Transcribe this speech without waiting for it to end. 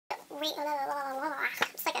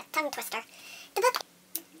It's like a tongue twister. The book,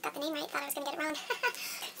 got the name right, thought I was going to get it wrong.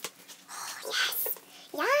 Oh, yes,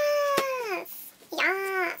 yes,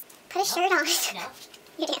 yes. Put a shirt on. No.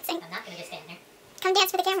 You're dancing? I'm not going to just stand there. Come dance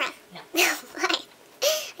for the camera. No. Why?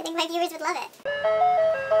 I think my viewers would love it.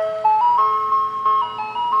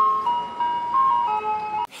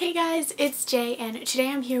 Hey guys, it's Jay, and today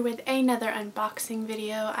I'm here with another unboxing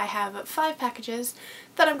video. I have 5 packages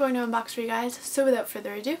that I'm going to unbox for you guys, so without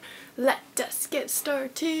further ado, let us get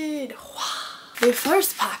started. The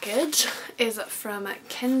first package is from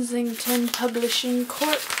Kensington Publishing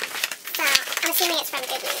Corp. So, I'm assuming it's from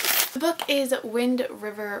Goodreads. The book is Wind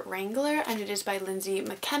River Wrangler, and it is by Lindsay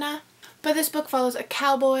McKenna. But this book follows a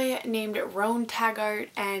cowboy named Roan Taggart,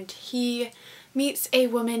 and he meets a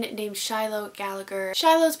woman named Shiloh Gallagher.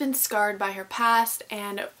 Shiloh's been scarred by her past,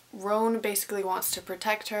 and Roan basically wants to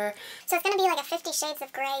protect her. So it's going to be like a 50 Shades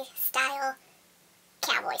of Grey style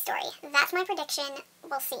cowboy story. That's my prediction.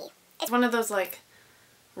 We'll see. It's one of those like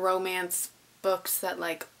romance books that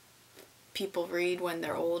like people read when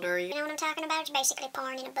they're older. You know what I'm talking about? It's basically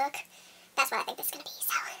porn in a book. That's what I think this is going to be.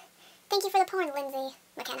 So thank you for the porn, Lindsay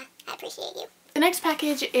McKenna. I appreciate you. The next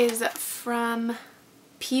package is from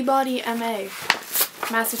Peabody, MA,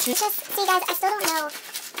 Massachusetts. See guys, I still don't know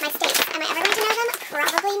my states. Am I ever going to know them?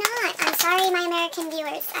 Probably not. I'm sorry, my American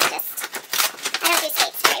viewers. I don't do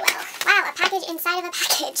states very well. Wow, a package inside of a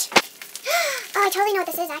package. Oh, I totally know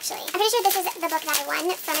what this is actually. I'm pretty sure this is the book that I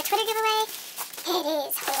won from a Twitter giveaway. It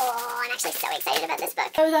is. Oh, I'm actually so excited about this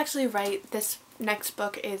book. I was actually right. This next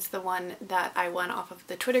book is the one that I won off of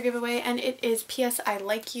the Twitter giveaway, and it is P.S. I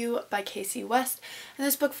Like You by Casey West. And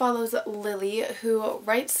this book follows Lily, who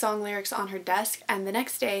writes song lyrics on her desk, and the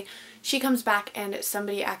next day she comes back and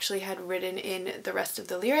somebody actually had written in the rest of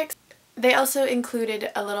the lyrics. They also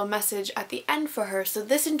included a little message at the end for her, so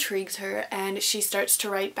this intrigues her and she starts to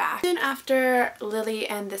write back. Soon after, Lily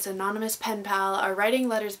and this anonymous pen pal are writing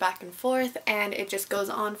letters back and forth, and it just goes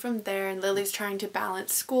on from there, and Lily's trying to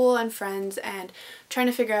balance school and friends and trying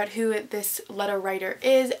to figure out who this letter writer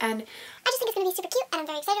is, and I just think it's going to be super cute and I'm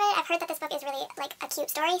very excited about it. I've heard that this book is really like a cute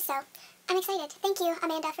story, so I'm excited. Thank you,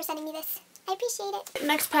 Amanda, for sending me this. I appreciate it.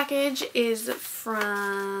 Next package is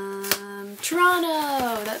from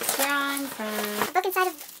Toronto. That's where I'm from. A book inside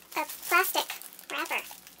of a plastic wrapper.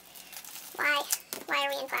 Why? Why are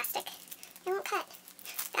we in plastic? It won't cut.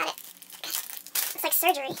 Got it. It's like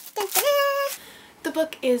surgery. Dun, dun, dun. The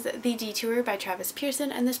book is The Detour by Travis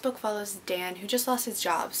Pearson, and this book follows Dan, who just lost his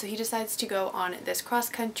job, so he decides to go on this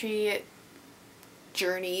cross-country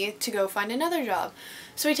journey to go find another job.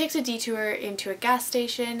 So he takes a detour into a gas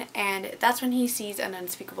station, and that's when he sees an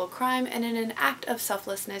unspeakable crime, and in an act of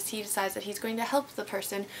selflessness he decides that he's going to help the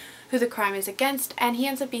person who the crime is against, and he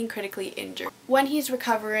ends up being critically injured. When he's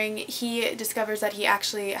recovering, he discovers that he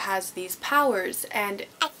actually has these powers, and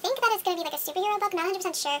I think that it's going to be like a superhero book, not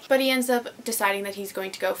 100% sure. But he ends up deciding that he's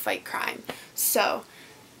going to go fight crime. So,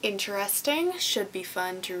 interesting, should be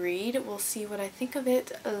fun to read. We'll see what I think of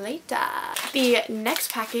it later. The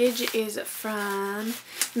next package is from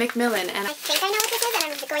Macmillan, and I think I know what this is,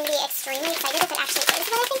 and I'm going to be extremely excited if it actually is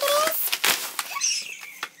what I think it is.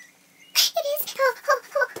 It is. Oh, oh,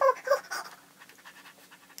 oh, oh, oh, oh.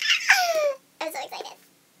 I'm so excited.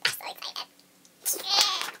 I'm so excited.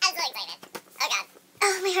 I'm so excited. Oh god.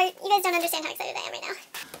 Oh, my heart. You guys don't understand how excited I am right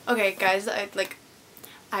now. okay guys,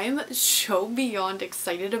 I am so beyond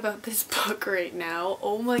excited about this book right now.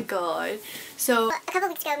 Oh my god. So a couple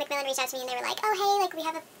weeks ago, Macmillan reached out to me and they were like, oh hey, like we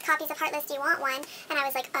have copies of Heartless, do you want one? And I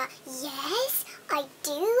was like, yes, I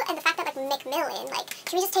do. And the fact that like Macmillan, like,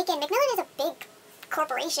 can we just take in, Macmillan is a big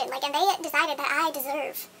corporation, like, and they decided that I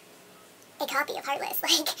deserve a copy of Heartless.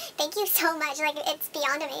 Like, thank you so much. Like, it's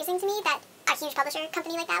beyond amazing to me that a huge publisher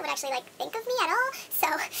company like that would actually like think of me at all. So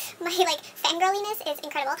my like fangirliness is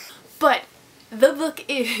incredible. but the book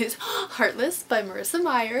is Heartless by Marissa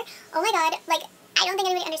Meyer. Oh my god, like, I don't think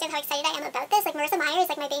anybody understands how excited I am about this. Like, Marissa Meyer is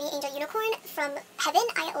like my baby angel unicorn from heaven.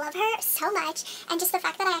 I love her so much. And just the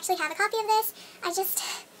fact that I actually have a copy of this,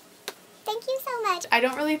 thank you so much. I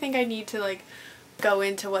don't really think I need to like go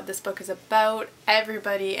into what this book is about.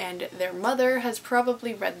 Everybody and their mother has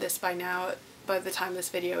probably read this by now, by the time this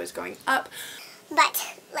video is going up.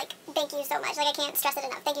 But, like, thank you so much. Like, I can't stress it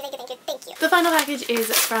enough. Thank you, thank you, thank you, thank you. The final package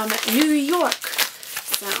is from New York.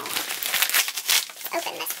 So,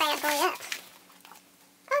 open this bad boy up.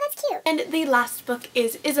 Oh, that's cute. and the last book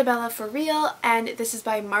is Isabella for Real, and this is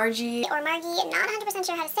by Margie, Or Margie, not 100%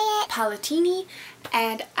 sure how to say it. Palatini,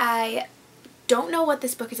 and I don't know what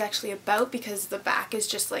this book is actually about because the back is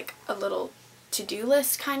just like a little to-do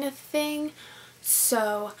list kind of thing.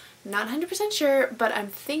 So Not 100% sure, but I'm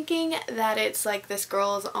thinking that it's like this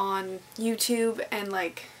girl's on YouTube and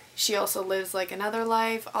like she also lives like another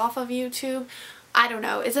life off of YouTube. I don't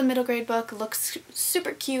know. It's a middle grade book, looks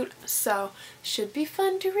super cute, so should be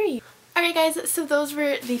fun to read. Alright guys, so those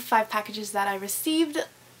were the 5 packages that I received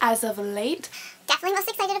as of late. Definitely most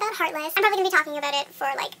excited about Heartless. I'm probably going to be talking about it for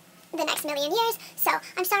like the next million years, so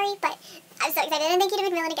I'm sorry, but I'm so excited, and thank you to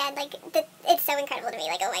Macmillan again. Like, it's so incredible to me,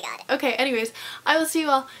 like, oh my god. Okay, anyways, I will see you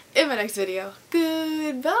all in my next video.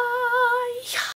 Goodbye!